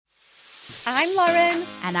I'm Lauren.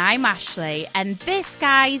 And I'm Ashley. And this,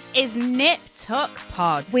 guys, is Nip Tuck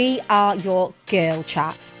Pod. We are your girl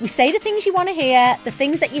chat. We say the things you want to hear, the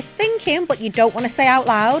things that you're thinking but you don't want to say out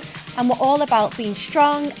loud. And we're all about being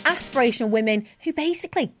strong, aspirational women who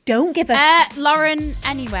basically don't give a... Lauren,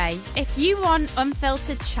 anyway, if you want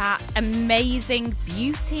unfiltered chat, amazing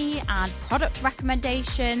beauty and product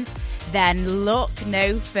recommendations, then look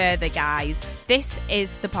no further, guys. This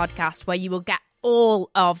is the podcast where you will get all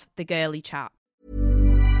of the girly chat.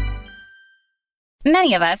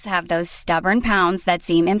 Many of us have those stubborn pounds that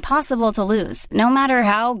seem impossible to lose, no matter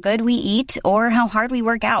how good we eat or how hard we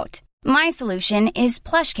work out. My solution is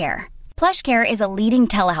PlushCare. PlushCare is a leading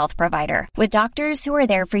telehealth provider with doctors who are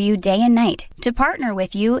there for you day and night to partner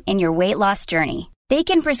with you in your weight loss journey. They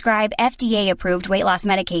can prescribe FDA-approved weight loss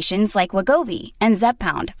medications like Wegovy and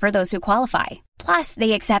Zepbound for those who qualify. Plus,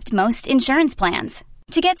 they accept most insurance plans.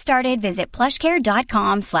 To get started, visit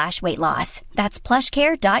plushcare.com/weightloss. That's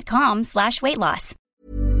plushcare.com/weightloss.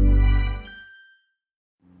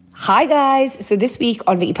 Hi guys, so this week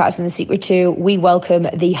on Vicky Patterson The Secret 2, we welcome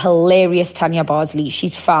the hilarious Tanya Bardsley.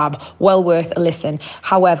 She's fab, well worth a listen.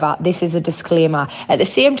 However, this is a disclaimer. At the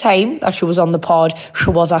same time that she was on the pod, she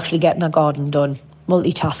was actually getting her garden done.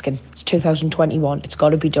 Multitasking. It's 2021. It's got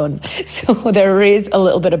to be done. So there is a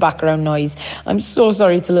little bit of background noise. I'm so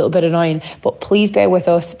sorry it's a little bit annoying, but please bear with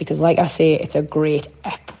us because, like I say, it's a great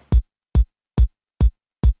ep.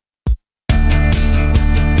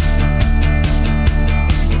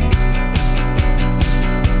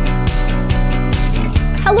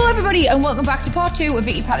 Hello everybody and welcome back to part 2 of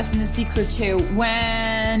Vicky Patterson The Secret 2.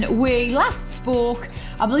 When we last spoke,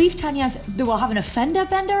 I believe they were having a fender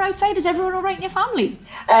bender outside. Is everyone all right in your family?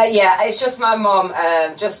 Yeah, it's just my mum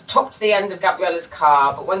just topped the end of Gabriella's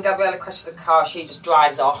car, but when Gabriella crashes the car, she just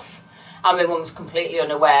drives off. And my mum's completely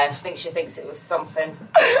unaware. I think she thinks it was something.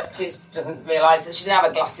 She doesn't realise that she didn't have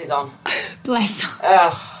her glasses on. Bless her.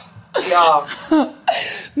 Ugh. God.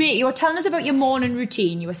 Mate, you were telling us about your morning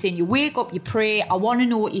routine. You were saying you wake up, you pray. I want to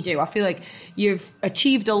know what you do. I feel like you've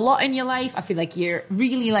achieved a lot in your life. I feel like you're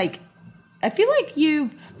really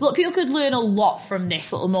people could learn a lot from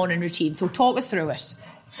this little morning routine. So talk us through it.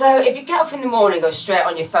 So if you get up in the morning, go straight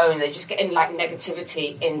on your phone, they're just getting like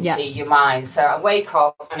negativity into your mind. So I wake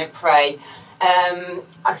up and I pray.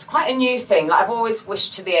 It's quite a new thing. Like I've always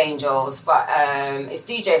wished to the angels, but it's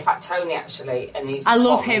DJ Fat Tony actually, and I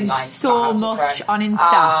love him so much on Insta.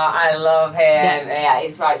 I love him. Yeah,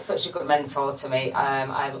 he's like such a good mentor to me.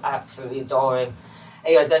 I absolutely adore him.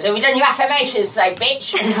 He always goes, "Have you done your affirmations today,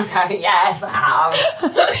 bitch?" And I go, "Yes, I have."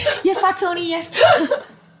 Yes, Fat Tony. Yes.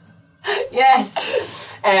 Yes.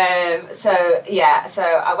 So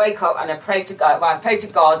I wake up and I pray to God. Well, I pray to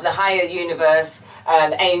God, the higher universe.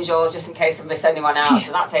 Angels, just in case I miss anyone out,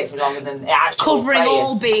 so that takes me longer than the actual covering praying.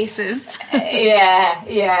 all bases.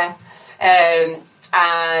 Yeah.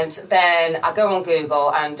 And then I go on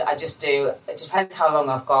Google and I just do, it depends how long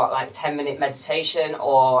I've got, like 10-minute meditation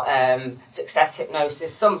or success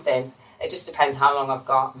hypnosis, something. It just depends how long I've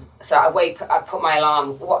got. So I put my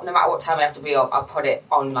alarm, no matter what time I have to be up, I put it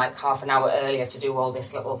on like half an hour earlier to do all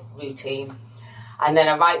this little routine. And then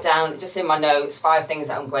I write down, just in my notes, 5 things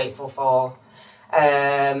that I'm grateful for.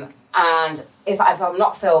 And if I'm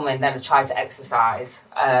not filming, then I try to exercise.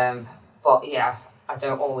 But yeah, I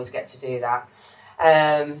don't always get to do that.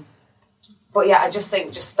 But yeah, I just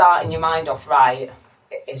think just starting your mind off right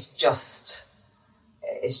is just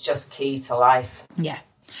key to life. Yeah.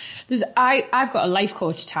 I've got a life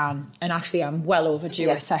coach, Tam, and actually I'm well overdue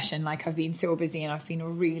a session. Like I've been so busy and I've been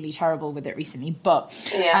really terrible with it recently. But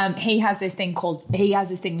he has this thing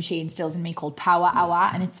which he instills in me called Power Hour,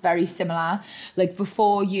 and it's very similar. Like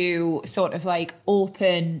before you sort of like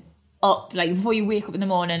open up, like before you wake up in the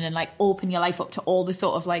morning and like open your life up to all the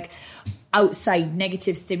sort of like outside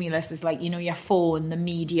negative stimulus is like, you know, your phone, the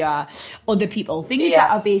media, other people, things that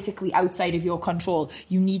are basically outside of your control.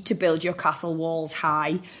 You need to build your castle walls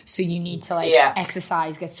high. So you need to like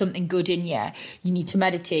exercise, get something good in you. You need to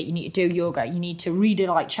meditate. You need to do yoga. You need to read a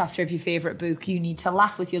like chapter of your favorite book. You need to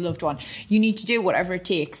laugh with your loved one. You need to do whatever it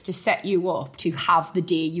takes to set you up to have the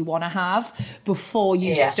day you want to have before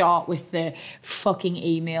you start with the fucking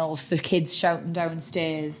emails, the kids shouting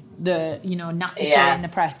downstairs, the, you know, nasty shit in the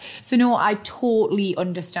press. So no, I totally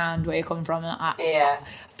understand where you're coming from. I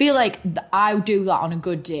feel like I do that on a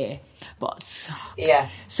good day, but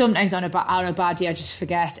sometimes on a bad day I just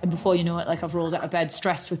forget, and before you know it, like I've rolled out of bed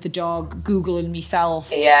stressed with the dog, Googling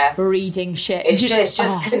myself, reading shit.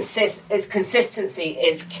 It's consistency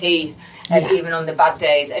is key, and even on the bad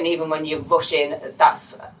days, and even when you're rushing,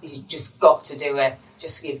 you just got to do it.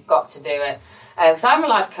 You've got to do it. So I'm a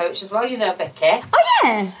life coach as well, you know, Vicky. Oh,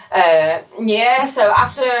 yeah. Yeah, so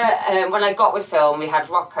after, when I got with film, we had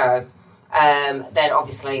Rocco. Then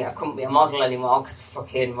obviously I couldn't be a model anymore because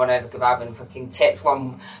fucking whatever kebab and fucking tits.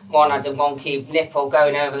 One had a wonky nipple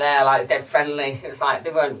going over there, like dead friendly. It was like they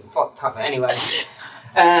weren't fucked up anyway.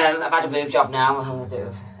 I've had a boob job now. What am I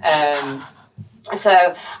do?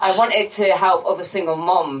 So I wanted to help other single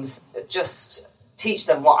mums, just teach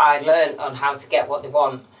them what I learned on how to get what they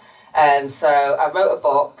want. So I wrote a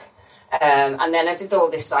book. And then I did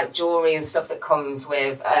all this like jewellery and stuff that comes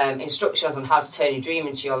with instructions on how to turn your dream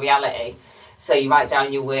into your reality. So you write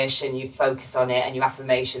down your wish and you focus on it and your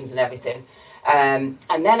affirmations and everything. And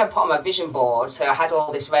then I put on my vision board. So I had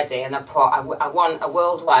all this ready, and I want a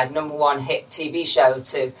worldwide #1 hit TV show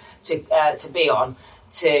to be on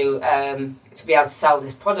to be able to sell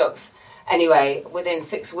these products. Anyway, within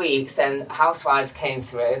 6 weeks, then Housewives came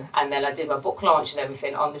through, and then I did my book launch and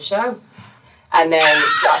everything on the show. And then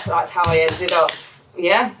that's how I ended up.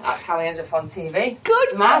 Yeah, that's how I ended up on TV.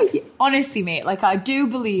 Good, mad. Honestly, mate, like I do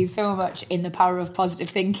believe so much in the power of positive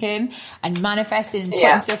thinking and manifesting and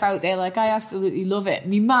putting stuff out there. Like I absolutely love it.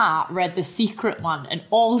 Me ma read The Secret one, and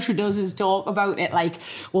all she does is talk about it. Like,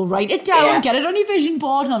 well, write it down, get it on your vision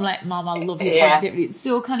board, and I'm like, Mom, I love your positivity. It's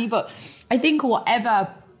so canny. But I think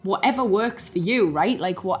whatever works for you, right?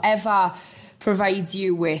 Like whatever provides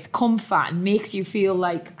you with comfort and makes you feel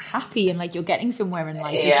like happy and like you're getting somewhere in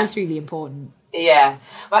life is just really important. Yeah.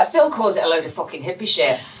 Like Phil calls it a load of fucking hippie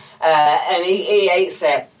shit. And he hates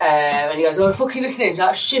it. And he goes, oh, fucking listening to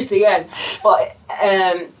that shit again. But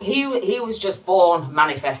he was just born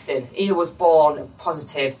manifesting. He was born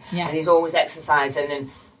positive. Yeah. And he's always exercising.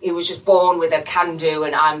 And he was just born with a can-do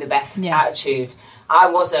and I'm the best attitude. I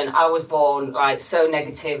wasn't. I was born like so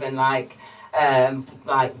negative and like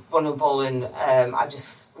vulnerable, and I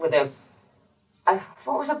just what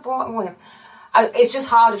was I born with? It's just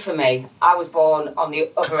harder for me. I was born on the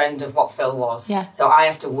other end of what Phil was, so I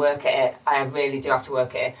have to work at it. I really do have to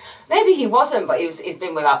work at it. Maybe he wasn't, but he'd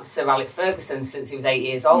been with Sir Alex Ferguson since he was 8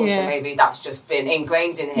 years old, so maybe that's just been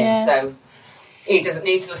ingrained in him. So he doesn't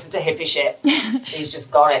need to listen to hippie shit. He's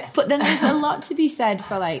just got it. But then there's a lot to be said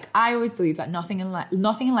for like, I always believe that nothing in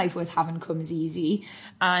life worth having comes easy,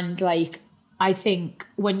 and like, I think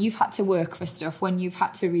when you've had to work for stuff, when you've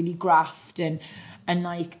had to really graft and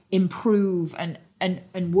like improve and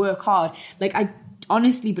work hard, like I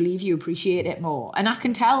honestly believe you appreciate it more. And I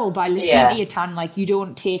can tell by listening to you, Tan, like you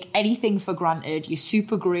don't take anything for granted. You're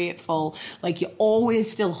super grateful. Like you're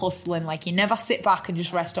always still hustling. Like you never sit back and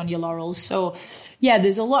just rest on your laurels. So yeah,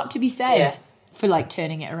 there's a lot to be said for like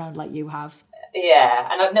turning it around like you have. Yeah,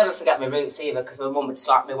 and I'd never forget my roots either because my mum would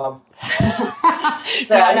slap me one.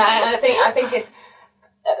 So and I think it's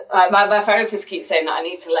like my therapist keeps saying that I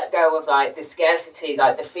need to let go of like the scarcity,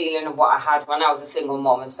 like the feeling of what I had when I was a single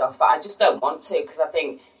mom and stuff. But I just don't want to because I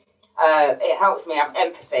think it helps me have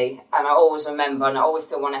empathy, and I always remember, and I always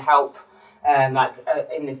still want to help. I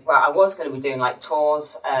was going to be doing like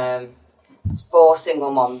tours for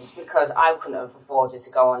single moms because I couldn't have afforded to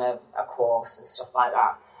go on a course and stuff like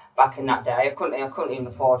that. Back in that day, I couldn't even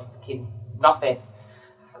afford fucking nothing.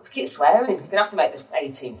 I keep swearing. You're going to have to make this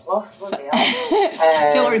 18 plus.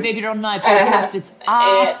 Don't worry, baby, you're on my podcast. It's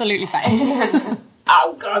absolutely fine.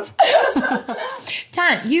 Oh, God.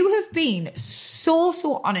 Tan, you have been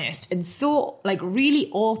so honest and so, like, really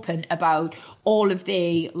open about all of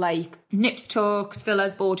the, like, nips, tucks,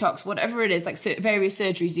 fillers, Botox, whatever it is, like, various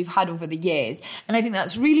surgeries you've had over the years. And I think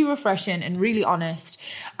that's really refreshing and really honest.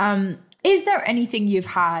 Is there anything you've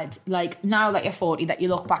had, like, now that you're 40, that you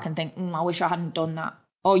look back and think, I wish I hadn't done that?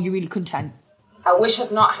 Or are you really content? I wish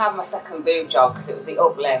I'd not had my second boob job because it was the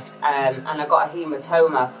uplift, and I got a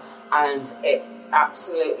hematoma, and it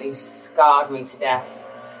absolutely scarred me to death.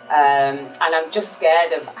 And I'm just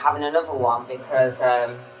scared of having another one because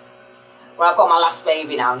I've got my last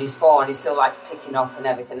baby now, and he's 4, and he still likes picking up and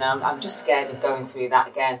everything, and I'm just scared of going through that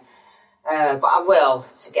again. But I will,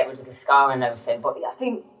 to get rid of the scar and everything. But I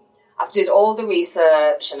think I did all the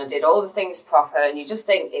research and I did all the things proper, and you just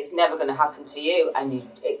think it's never going to happen to you, and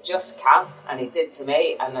it just can, and it did to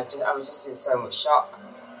me, and I was just in so much shock.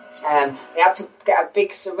 They had to get a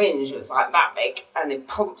big syringe, it was like that big, and they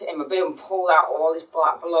pumped it in my boob and pulled out all this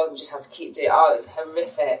black blood and just had to keep doing it. Oh, it was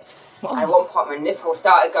horrific. At one point my nipple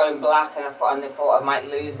started going black, and they thought I might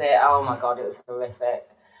lose it. Oh my God, it was horrific.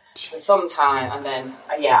 So sometime, and then,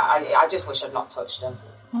 I just wish I'd not touched them.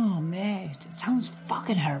 Oh, mate, it sounds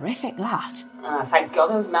fucking horrific, that. Thank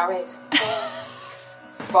God I was married.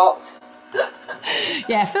 Fucked.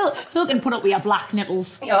 Yeah, Phil can put up with your black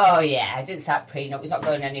nipples. Oh, yeah, I didn't start prenup. He's not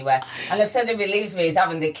going anywhere. And I've said if he leaves me, he's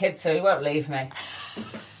having the kids, so he won't leave me.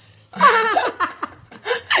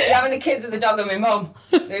 You're having the kids and the dog and my mum,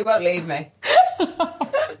 so he won't leave me.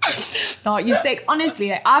 No, you're sick. Honestly,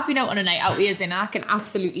 like, I've been out on a night out here and I can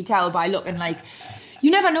absolutely tell by looking like... You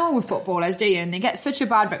never know with footballers, do you? And they get such a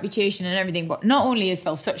bad reputation and everything. But not only is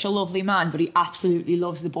Phil such a lovely man, but he absolutely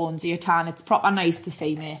loves the bones of your tan. It's proper nice to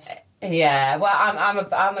see, mate. Yeah, well,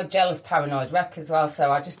 I'm a jealous, paranoid wreck as well,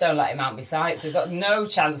 so I just don't let him out my sight. So he's got no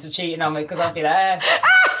chance of cheating on me because I'll be there.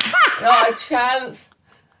 Not a chance.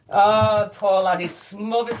 Oh, poor lad, he's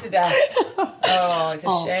smothered to death. Oh, it's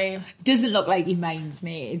a shame. Doesn't look like he minds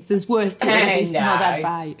me. There's worse people to be smothered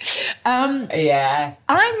by. Yeah.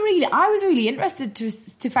 I was really interested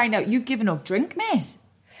to find out you've given up drink, mate.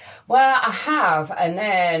 Well, I have, and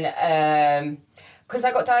then because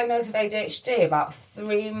I got diagnosed with ADHD about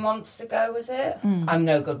 3 months ago, was it? I'm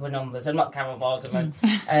no good with numbers. I'm not Carol Balderman.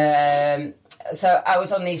 So I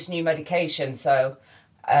was on these new medications. So,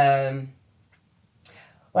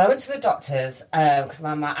 well, I went to the doctors because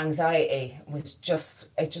my anxiety was just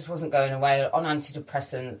wasn't going away on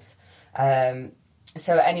antidepressants.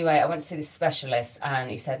 So anyway, I went to see this specialist and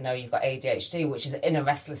he said, no, you've got ADHD, which is inner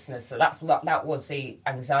restlessness. So that was the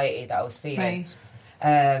anxiety that I was feeling.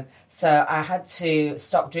 Right. So I had to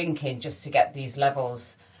stop drinking just to get these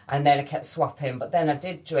levels. And then I kept swapping. But then I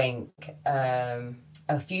did drink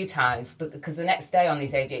a few times because the next day on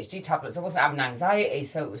these ADHD tablets, I wasn't having anxiety,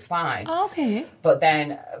 so it was fine. Oh, okay. But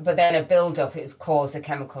then a build-up, it's caused a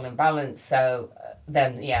chemical imbalance. So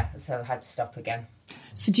then I had to stop again.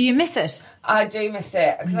 So do you miss it? I do miss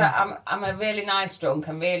it because I'm a really nice drunk.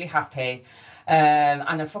 I'm really happy, and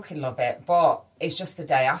I fucking love it. But it's just the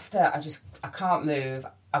day after. I can't move.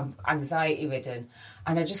 I'm anxiety ridden,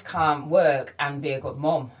 and I just can't work and be a good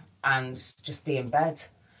mum and just be in bed.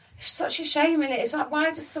 It's such a shame, isn't it? It's like,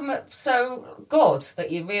 why does something so good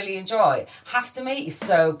that you really enjoy have to make you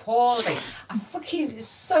so poorly? It's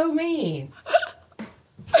so mean.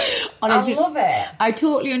 Honestly, I love it. I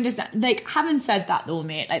totally understand. Like, having said that though,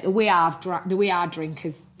 mate, like the way I drink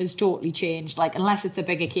has totally changed. Like, unless it's a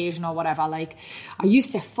big occasion or whatever, like I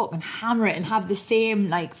used to fucking hammer it and have the same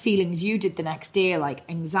like feelings you did the next day, like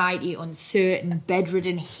anxiety, uncertain,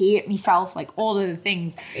 bedridden, hate myself, like all of the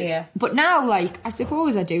things. Yeah. But now, like, I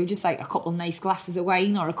suppose I do just like a couple nice glasses of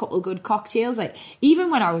wine or a couple good cocktails. Like, even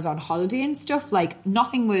when I was on holiday and stuff, like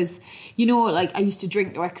nothing was, like I used to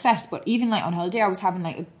drink to excess, but even like on holiday I was having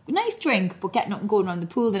like a nice drink but getting up and going around the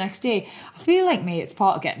pool the next day. I feel like, mate, it's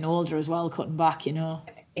part of getting older as well, cutting back,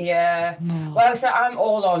 Yeah. No. Well, so I'm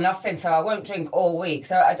all or nothing, so I won't drink all week.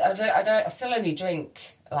 So I still only drink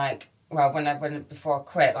like, well, before I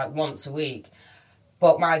quit, like once a week.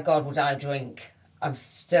 But my God, would I drink? I've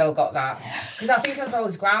still got that. Because I think I was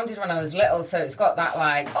always grounded when I was little, so it's got that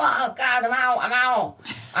like, oh God, I'm out.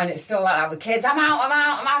 And it's still like that with kids. I'm out.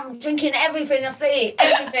 I'm drinking everything I see,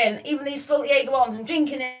 everything. Even these filthy Jaeger ones, I'm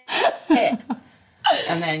drinking it.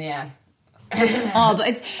 And then, yeah. But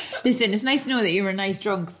it's nice to know that you were a nice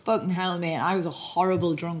drunk. Fucking hell, mate. I was a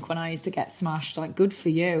horrible drunk when I used to get smashed. Like, good for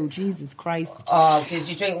you. Jesus Christ. Oh, did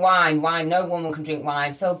you drink wine? Wine. No woman can drink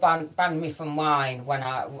wine. Phil banned me from wine when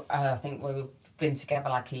I think we were been together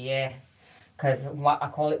like a year, because I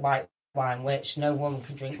call it white wine witch. No woman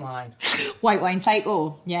can drink wine. White wine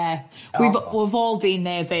psycho. Yeah, we've all been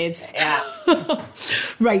there, babes. Yeah.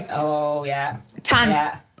 Right. Oh yeah. Tan.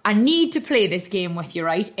 Yeah. I need to play this game with you,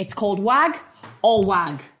 right? It's called Wag or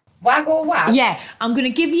Wag. Wag or Wag? Yeah, I'm going to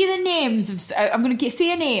give you the names of... I'm going to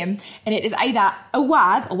say a name, and it is either a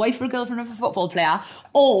wag, a wife or a girlfriend of a football player,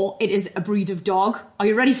 or it is a breed of dog. Are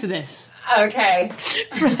you ready for this? Okay.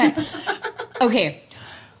 Right. Okay.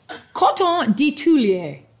 Coton de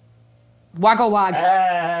Toulier. Wag or wag?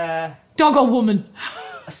 Dog or woman?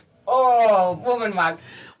 Oh, woman wag.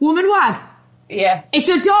 Woman wag? Yeah. It's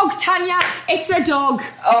a dog, Tanya. It's a dog.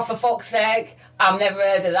 Oh, for fuck's sake. I've never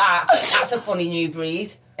heard of that. That's a funny new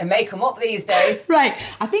breed. They make them up these days. Right.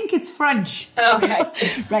 I think it's French.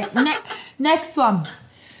 Okay. Right. Next one.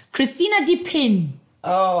 Christina de Pin.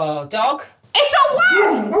 Oh, dog? It's a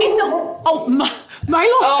wag. It's a... Oh, Milo.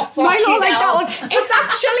 Oh, Milo like that one. It's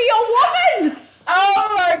actually a woman.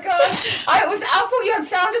 Oh my God. I thought you had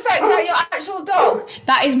sound effects like your actual dog.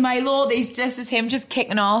 That is Milo. This is him just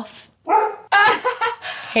kicking off.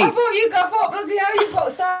 Hey. I thought bloody hell, you've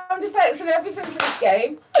got sound effects and everything for this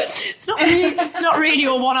game. It's not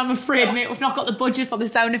Radio 1, I'm afraid, mate. We've not got the budget for the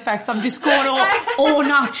sound effects. I'm just going all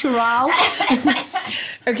natural.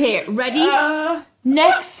 Okay, ready?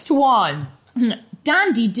 Next one.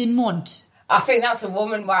 Dandy Dinmont. I think that's a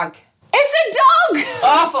woman wag. It's a dog!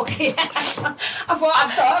 Oh, fuck yeah. I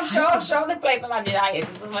thought, I'm sure they played for Man United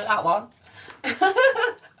or something like that one.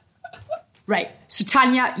 Right, so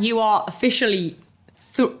Tanya, you are officially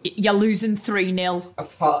You're losing 3-0. Oh,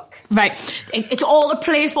 fuck. Right. It's all to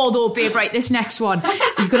play for, though, babe. Right, this next one.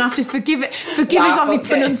 You're going to have to forgive us on my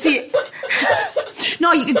pronunciation.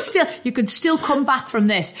 No, you can still come back from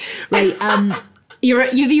this. Right, you're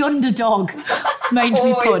the underdog. Mind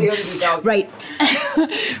me pun. The underdog. Right.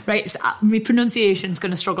 Right, so, my pronunciation's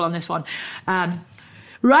going to struggle on this one.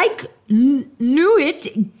 Right, knew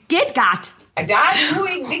it, get gat. A guy who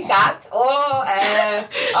did that. Oh yeah,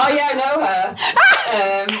 I know her.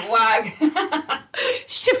 Wag.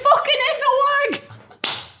 She fucking is a wag.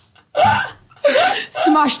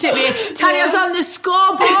 Smashed it, mate. Tanya's on the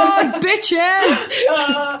scoreboard, bitches.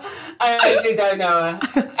 I actually don't know her.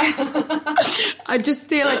 I just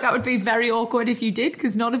feel like that would be very awkward if you did,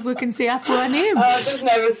 because none of us can say her name. I've just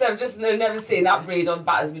never seen that breed on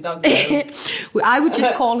Battersby Dog. I would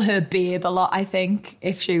just call her Babe a lot, I think,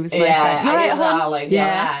 if she was my friend. You're right, darling.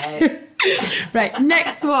 Yeah. Right,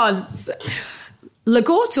 next one.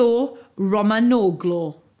 Lagotto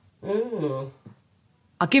Romanoglo. Ooh.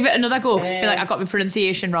 I'll give it another go, because I feel like I got my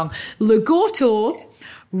pronunciation wrong. Lagotto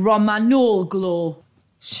Romanoglo.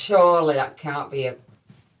 Surely that can't be a...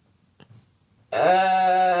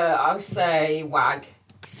 I'll say wag.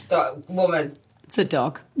 Woman. It's a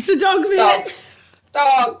dog. It's a dog, mate.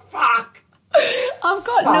 Dog. Fuck. I've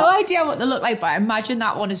got no idea what they look like, but I imagine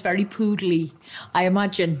that one is very poodly. I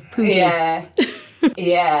imagine poodly. Yeah.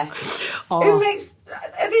 Yeah. Oh. Who makes...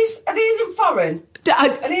 Are these in foreign?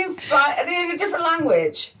 Are they in a different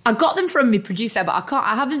language? I got them from my producer, but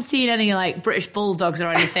I haven't seen any like British bulldogs or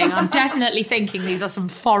anything. I'm definitely thinking these are some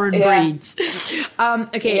foreign breeds.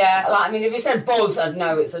 Okay. Yeah, if you said bulls, I'd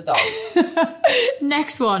know it's a dog.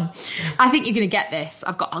 Next one. I think you're going to get this.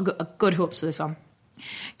 I've got good hopes for this one.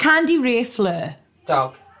 Candy Ray Fleur.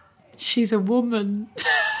 Dog. She's a woman.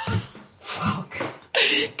 Fuck.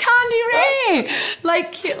 Candy Ray!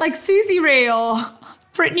 Like Susie Ray or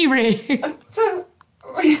Brittany Ray.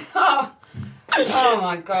 Oh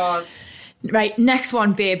my God. Right, next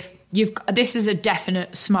one, babe. This is a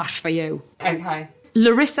definite smash for you. Okay.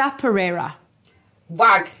 Larissa Pereira.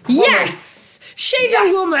 Wag. Woman. Yes! She's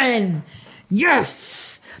a woman!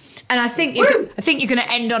 Yes! And I think you're going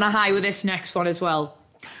to end on a high with this next one as well.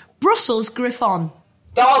 Brussels Griffon.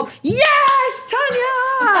 Dog. Yes,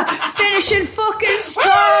 Tanya! Finishing fucking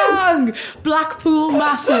strong! Blackpool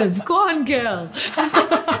massive. Go on, girl.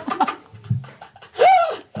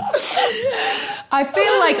 I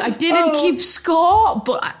feel like I didn't keep score,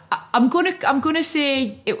 but I'm gonna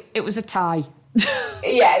say it was a tie.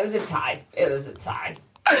 Yeah, it was a tie. It was a tie.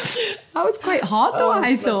 That was quite hard, though.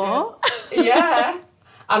 I thought. Yeah,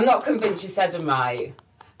 I'm not convinced you said them right.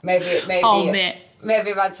 Maybe. Oh, mate.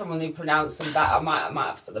 Maybe if I had someone who pronounced them better, I might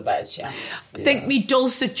have stood a better chance. I think me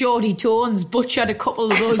dulcet Geordie tones butchered a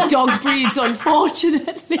couple of those dog breeds,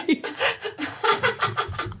 unfortunately.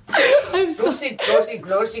 I'm sorry.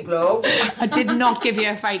 Glossy glow. I did not give you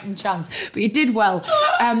a fighting chance, but you did well.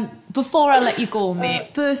 Before I let you go, mate,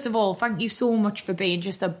 first of all, thank you so much for being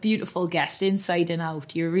just a beautiful guest, inside and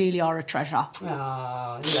out. You really are a treasure. Oh,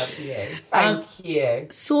 love you. Thank you.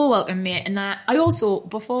 So welcome, mate. And I also,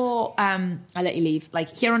 before I let you leave,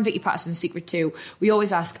 like here on Vicky Patterson's Secret 2, we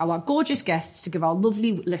always ask our gorgeous guests to give our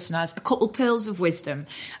lovely listeners a couple pearls of wisdom,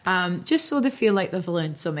 just so they feel like they've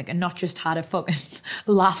learned something and not just had a fucking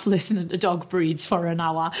laugh listening to dog breeds for an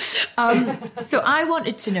hour. So I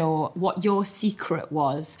wanted to know what your secret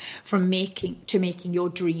was from making your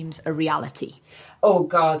dreams a reality. Oh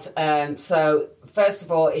God. So first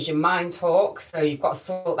of all is your mind talk. So you've got to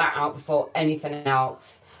sort that out before anything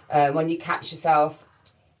else. When you catch yourself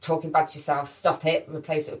talking bad to yourself, stop it,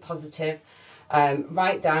 replace it with positive.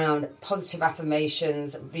 Write down positive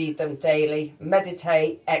affirmations, read them daily,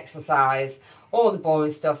 meditate, exercise, all the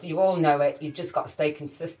boring stuff. You all know it. You've just got to stay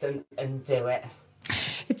consistent and do it.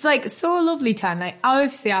 It's like so lovely, Tan. Like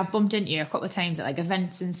obviously I've bumped into you a couple of times at like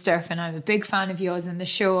events and stuff, and I'm a big fan of yours in the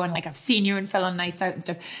show, and like I've seen you and Phil on nights out and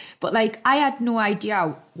stuff. But like I had no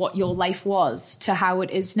idea what your life was to how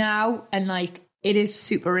it is now, and like it is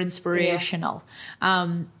super inspirational.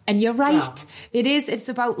 Yeah. And you're right. Yeah. It is. It's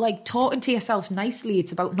about like talking to yourself nicely.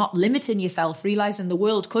 It's about not limiting yourself, realizing the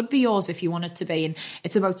world could be yours if you want it to be. And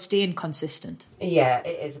it's about staying consistent. Yeah,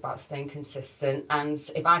 it is about staying consistent. And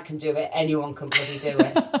if I can do it, anyone can bloody do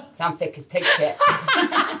it. I'm thick as pig shit.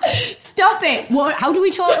 Stop it. What? How do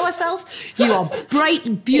we talk to ourselves? You are bright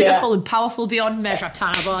and beautiful and powerful beyond measure,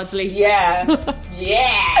 Tana Bardsley. Yeah.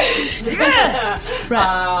 Yeah. Yes. Right.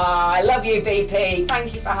 I love you, VP.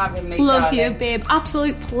 Thank you for having me. Love darling. you, babe.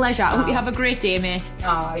 Absolute pleasure. I hope you have a great day, mate.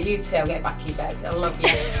 Oh, you too. I'll get back in bed. I love you.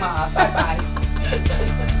 Bye-bye.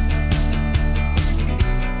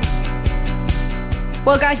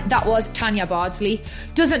 Well, guys, that was Tanya Bardsley.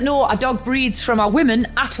 Doesn't know a dog breeds from a woman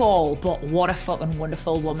at all, but what a fucking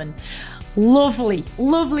wonderful woman. Lovely,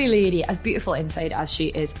 lovely lady, as beautiful inside as she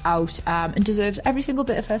is out, and deserves every single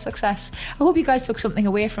bit of her success. I hope you guys took something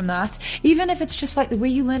away from that, even if it's just like the way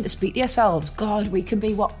you learn to speak to yourselves. God, we can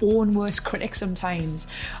be our own worst critics sometimes.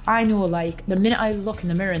 I know, like, the minute I look in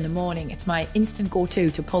the mirror in the morning, it's my instant go-to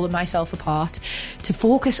to pull myself apart, to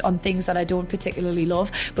focus on things that I don't particularly love.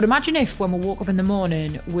 But imagine if when we woke up in the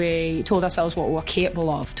morning, we told ourselves what we were capable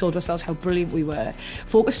of, told ourselves how brilliant we were,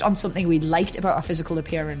 focused on something we liked about our physical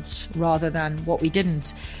appearance rather than what we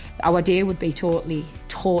didn't. Our day would be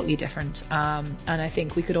totally different. And I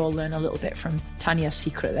think we could all learn a little bit from Tanya's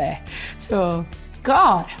secret there. So,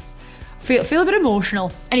 God, feel a bit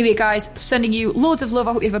emotional. Anyway, guys, sending you loads of love.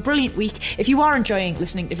 I hope you have a brilliant week. If you are enjoying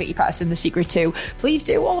listening to Vicky Pattison, The Secret too, please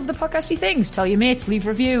do all of the podcasty things. Tell your mates, leave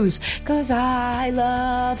reviews, because I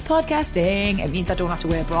love podcasting. It means I don't have to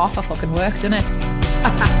wear a bra for fucking work, doesn't it?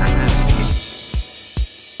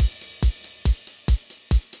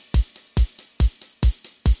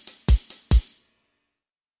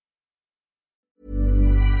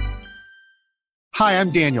 Hi,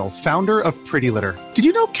 I'm Daniel, founder of Pretty Litter. Did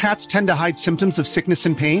you know cats tend to hide symptoms of sickness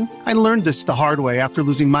and pain? I learned this the hard way after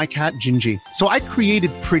losing my cat, Gingy. So I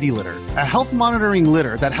created Pretty Litter, a health monitoring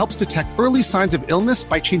litter that helps detect early signs of illness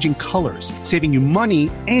by changing colors, saving you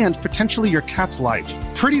money and potentially your cat's life.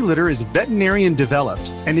 Pretty Litter is veterinarian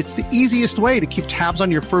developed, and it's the easiest way to keep tabs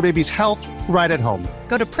on your fur baby's health right at home.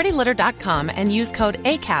 Go to prettylitter.com and use code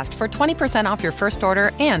ACAST for 20% off your first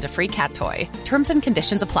order and a free cat toy. Terms and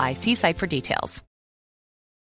conditions apply. See site for details.